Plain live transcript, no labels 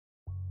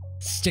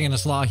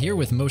Stanislaw here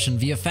with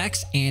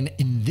MotionVFX, and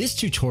in this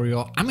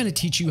tutorial, I'm going to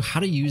teach you how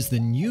to use the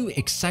new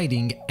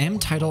exciting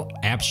mTitle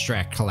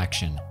Abstract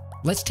collection.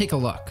 Let's take a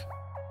look.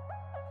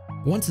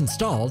 Once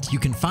installed, you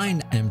can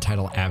find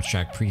mTitle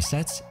Abstract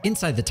presets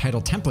inside the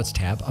Title Templates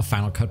tab of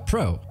Final Cut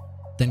Pro.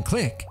 Then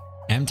click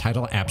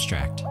mTitle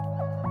Abstract.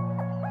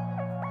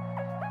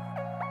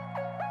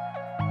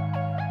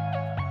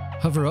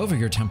 Hover over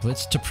your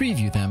templates to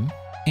preview them,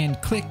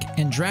 and click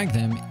and drag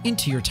them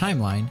into your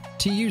timeline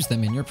to use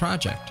them in your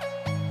project.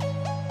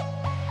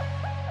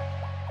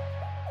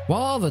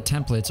 While all the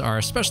templates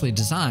are specially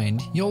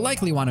designed, you'll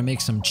likely want to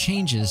make some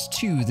changes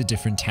to the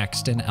different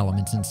text and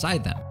elements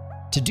inside them.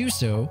 To do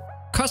so,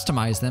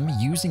 customize them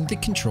using the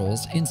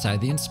controls inside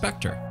the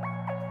inspector.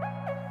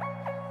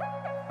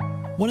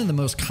 One of the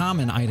most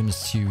common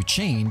items to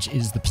change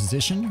is the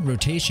position,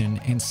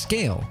 rotation, and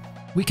scale.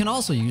 We can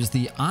also use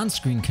the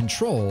on-screen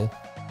control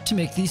to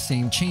make these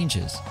same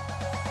changes.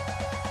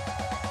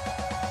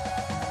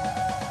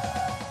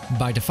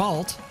 By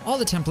default, all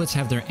the templates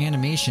have their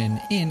animation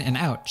in and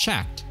out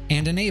checked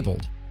and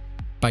enabled.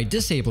 By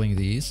disabling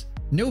these,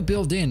 no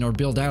build-in or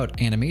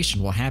build-out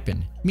animation will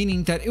happen,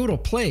 meaning that it will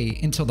play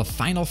until the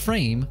final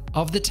frame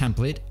of the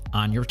template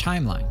on your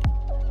timeline.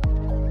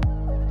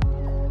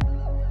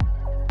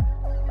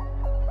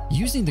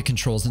 Using the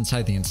controls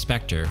inside the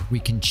inspector, we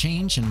can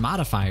change and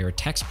modify our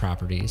text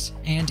properties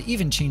and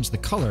even change the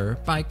color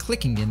by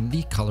clicking in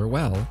the color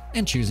well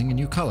and choosing a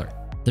new color.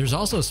 There's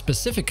also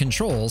specific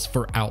controls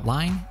for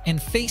outline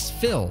and face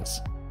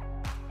fills.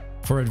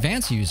 For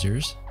advanced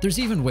users, there's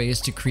even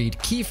ways to create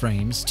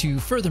keyframes to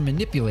further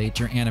manipulate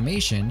your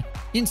animation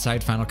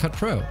inside Final Cut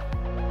Pro.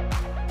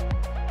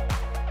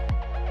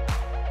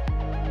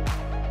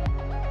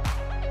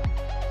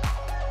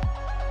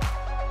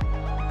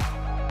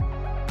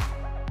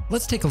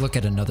 Let's take a look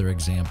at another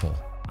example.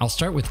 I'll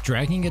start with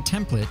dragging a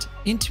template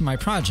into my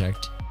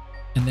project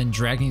and then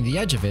dragging the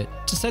edge of it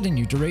to set a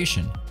new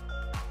duration.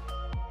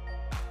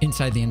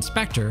 Inside the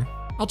inspector,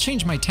 I'll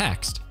change my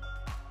text.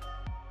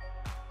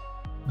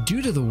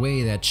 Due to the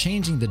way that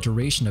changing the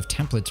duration of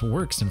templates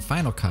works in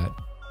Final Cut,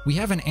 we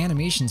have an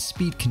animation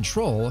speed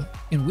control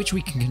in which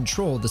we can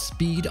control the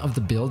speed of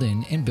the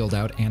build-in and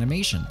build-out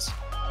animations.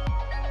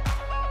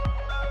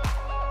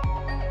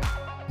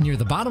 Near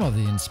the bottom of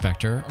the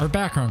inspector are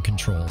background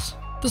controls.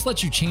 This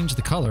lets you change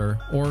the color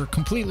or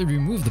completely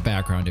remove the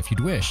background if you'd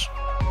wish.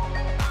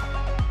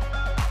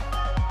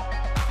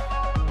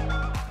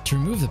 To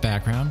remove the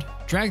background,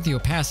 drag the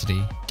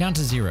opacity down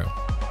to 0.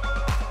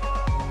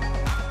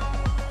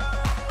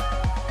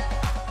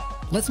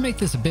 Let's make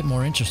this a bit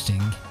more interesting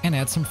and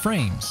add some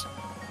frames.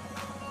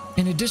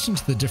 In addition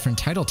to the different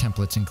title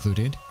templates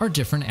included are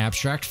different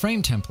abstract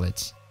frame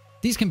templates.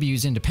 These can be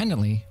used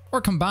independently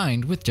or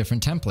combined with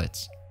different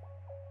templates.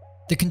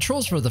 The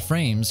controls for the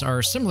frames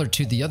are similar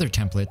to the other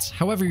templates,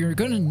 however you're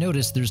going to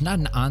notice there's not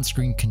an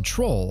on-screen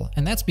control,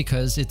 and that's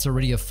because it's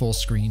already a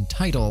full-screen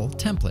title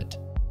template.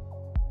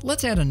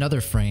 Let's add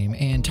another frame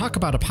and talk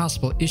about a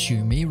possible issue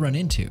you may run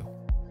into.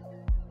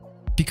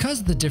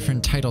 Because the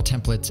different title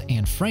templates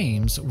and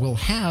frames will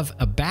have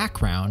a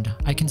background,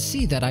 I can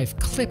see that I've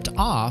clipped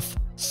off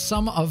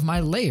some of my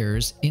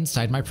layers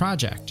inside my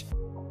project.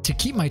 To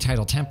keep my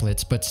title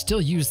templates but still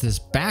use this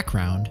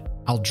background,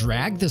 I'll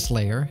drag this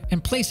layer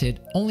and place it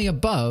only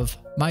above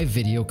my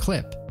video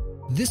clip.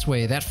 This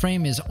way that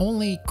frame is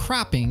only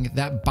cropping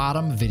that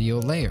bottom video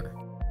layer.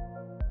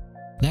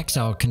 Next,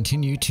 I'll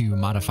continue to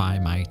modify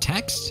my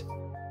text.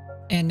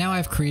 And now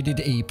I've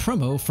created a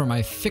promo for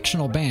my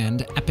fictional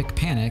band Epic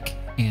Panic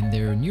and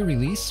their new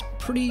release,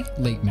 Pretty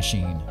Late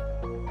Machine.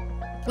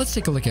 Let's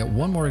take a look at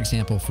one more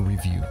example for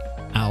review.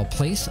 I'll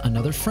place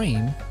another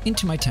frame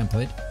into my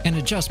template and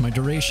adjust my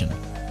duration.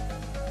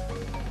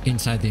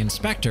 Inside the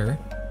inspector,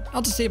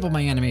 I'll disable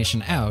my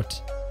animation out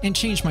and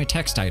change my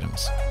text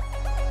items.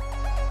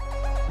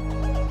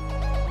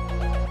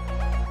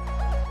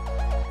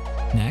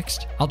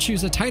 Next, I'll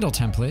choose a title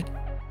template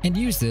and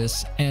use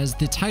this as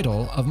the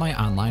title of my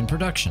online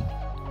production.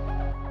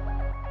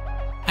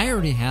 I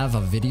already have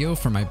a video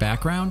for my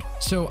background,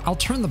 so I'll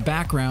turn the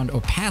background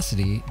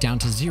opacity down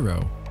to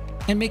 0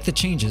 and make the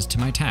changes to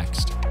my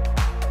text.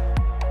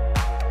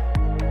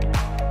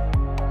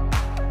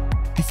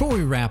 Before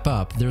we wrap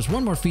up, there's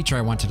one more feature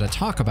I wanted to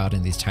talk about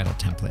in these title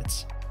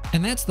templates,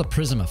 and that's the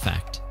prism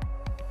effect.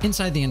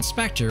 Inside the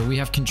inspector, we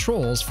have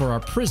controls for our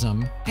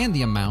prism and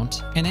the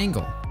amount and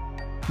angle.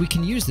 We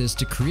can use this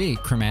to create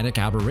chromatic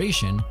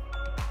aberration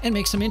and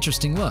make some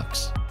interesting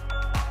looks.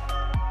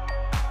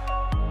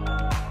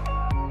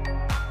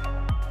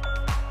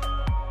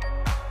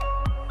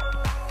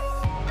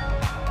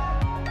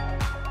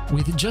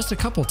 With just a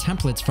couple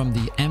templates from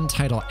the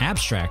mTitle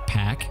Abstract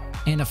pack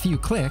and a few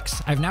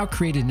clicks, I've now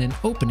created an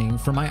opening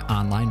for my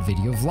online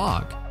video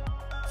vlog.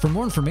 For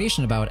more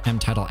information about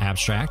mTitle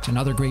Abstract and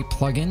other great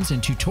plugins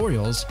and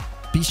tutorials,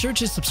 be sure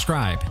to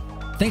subscribe.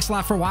 Thanks a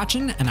lot for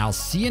watching, and I'll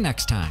see you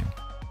next time.